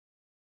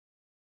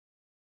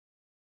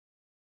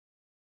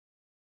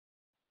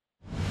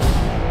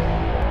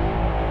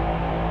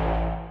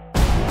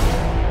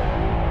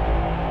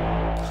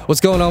What's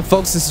going on,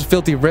 folks? This is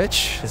Filthy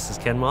Rich. This is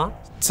Ken Ma.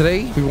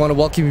 Today, we want to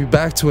welcome you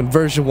back to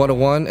Inversion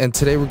 101, and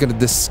today we're going to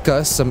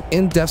discuss some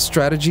in-depth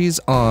strategies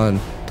on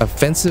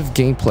offensive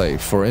gameplay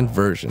for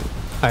Inversion.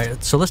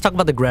 Alright, so let's talk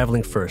about the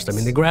Gravlink first. I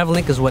mean, the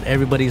Gravlink is what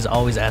everybody's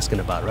always asking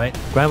about, right?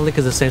 Gravlink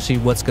is essentially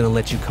what's going to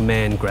let you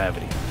command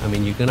gravity. I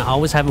mean, you're going to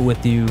always have it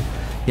with you.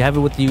 You have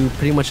it with you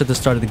pretty much at the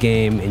start of the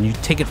game, and you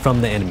take it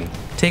from the enemy.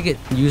 Take it,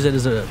 use it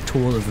as a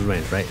tool of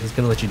revenge, right? It's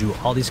going to let you do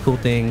all these cool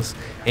things,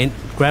 and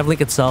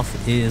Gravlink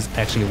itself is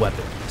actually a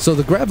weapon. So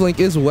the Gravlink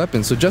is a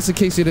weapon, so just in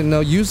case you didn't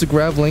know, use the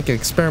Gravlink,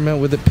 experiment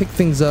with it, pick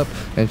things up,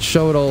 and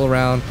show it all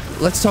around.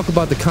 Let's talk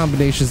about the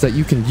combinations that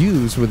you can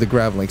use with the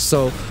Gravlink.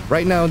 So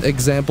right now, the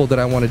example that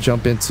I want to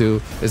jump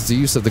into is the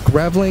use of the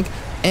Gravlink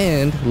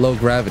and low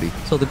gravity.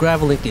 So the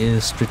Gravlink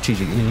is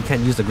strategic. You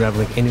can't use the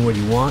Gravlink anywhere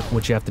you want.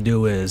 What you have to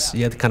do is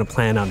you have to kind of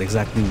plan out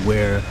exactly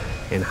where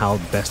and how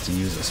best to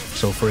use this.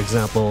 So for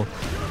example,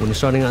 when you're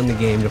starting out in the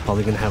game, you're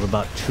probably going to have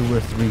about 2 or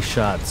 3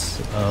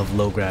 shots of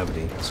low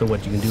gravity. So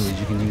what you can do is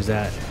you can use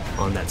that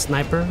on that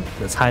sniper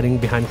that's hiding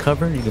behind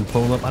cover. You can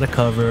pull him up out of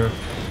cover,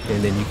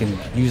 and then you can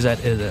use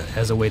that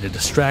as a way to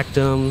distract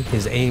him.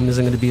 His aim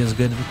isn't going to be as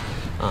good.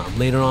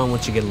 Later on,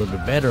 once you get a little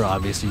bit better,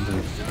 obviously, you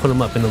can put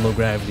him up in the low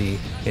gravity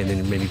and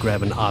then maybe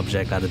grab an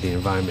object out of the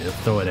environment and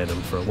throw it at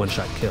him for a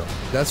one-shot kill.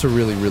 That's a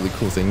really, really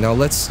cool thing. Now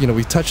let's,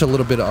 we touched a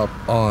little bit up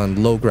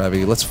on low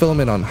gravity. Let's fill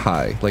them in on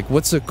high. Like,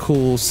 what's a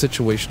cool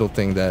situational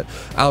thing that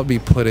I would be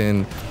put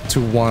in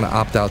to want to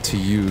opt out to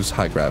use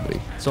high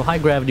gravity? So high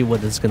gravity,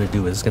 what it's going to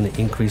do is it's going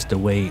to increase the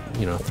weight,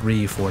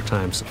 3-4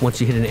 times. Once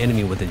you hit an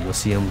enemy with it, you'll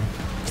see him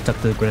stuck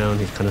to the ground.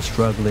 He's kind of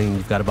struggling.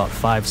 You've got about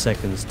 5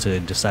 seconds to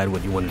decide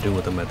what you want to do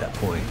with him at that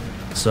point.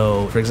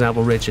 So, for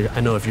example, Rich,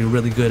 I know if you're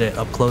really good at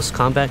up-close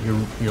combat,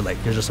 you're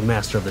just a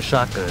master of the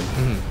shotgun.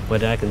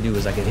 What I can do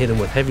is I can hit him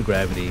with heavy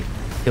gravity.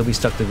 He'll be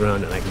stuck to the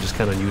ground, and I can just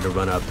count on you to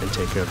run up and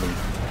take care of him.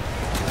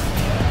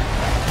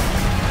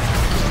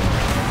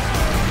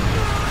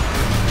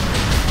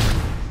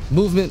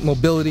 Movement,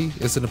 mobility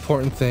is an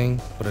important thing,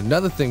 but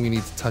another thing we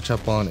need to touch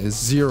up on is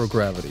zero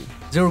gravity.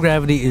 Zero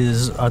gravity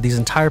are these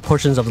entire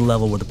portions of the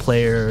level where the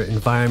player,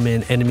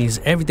 environment, enemies,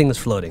 everything is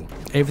floating.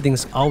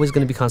 Everything's always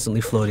going to be constantly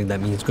floating.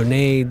 That means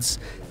grenades,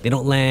 they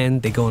don't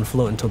land, they go and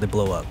float until they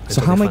blow up. So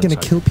how am I going to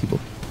kill people?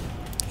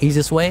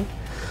 Easiest way,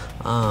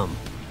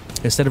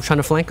 instead of trying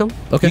to flank them,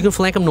 you can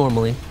flank them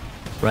normally.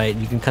 Right,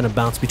 you can kind of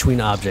bounce between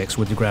objects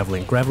with your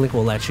Gravlink. Gravlink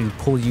will actually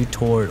pull you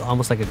toward,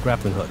 almost like a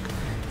grappling hook.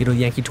 It'll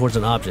yank you towards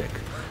an object.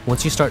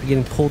 Once you start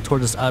getting pulled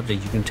toward this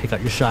object, you can take out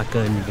your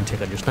shotgun, you can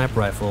take out your sniper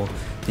rifle,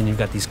 then you've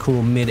got these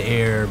cool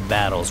mid-air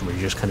battles where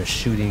you're just kind of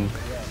shooting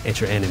at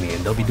your enemy,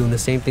 and they'll be doing the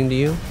same thing to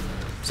you.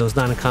 So it's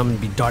not uncommon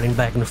to be darting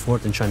back and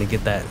forth and trying to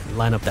get that,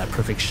 line up that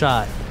perfect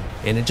shot,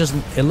 and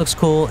it looks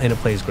cool and it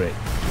plays great.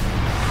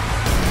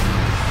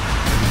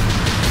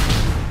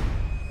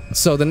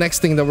 So the next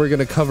thing that we're going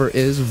to cover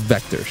is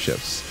vector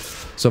shifts.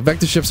 So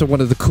vector shifts are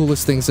one of the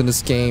coolest things in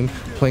this game,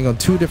 playing on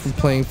 2 different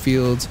playing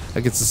fields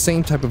against the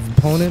same type of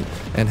opponent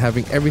and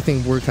having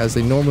everything work as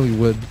they normally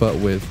would, but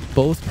with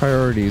both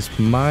priorities,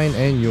 mine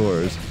and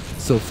yours,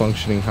 still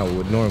functioning how it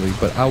would normally,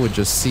 but I would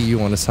just see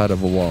you on the side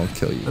of a wall and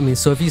kill you. I mean,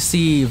 so if you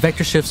see,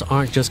 vector shifts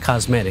aren't just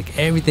cosmetic.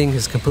 Everything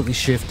is completely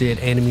shifted.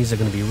 Enemies are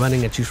going to be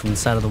running at you from the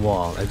side of the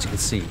wall, as you can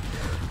see.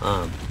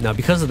 Now,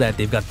 because of that,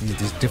 they've got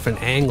these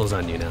different angles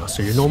on you now.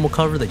 So your normal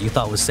cover that you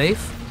thought was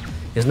safe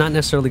is not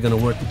necessarily going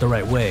to work the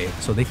right way.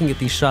 So they can get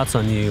these shots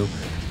on you.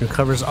 Your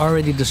cover's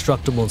already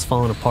destructible. It's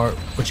falling apart.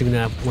 What you're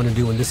going to want to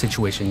do in this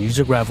situation, use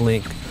your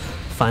Gravlink,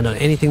 find out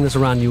anything that's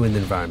around you in the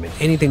environment,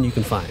 anything you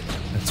can find.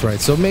 That's right.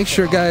 So make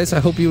sure, guys, I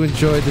hope you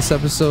enjoyed this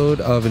episode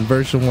of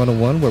Inversion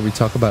 101, where we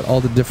talk about all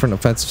the different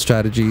offensive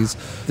strategies.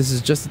 This is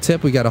just a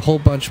tip. We got a whole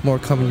bunch more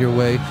coming your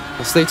way.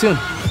 Well, stay tuned.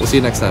 We'll see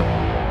you next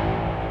time.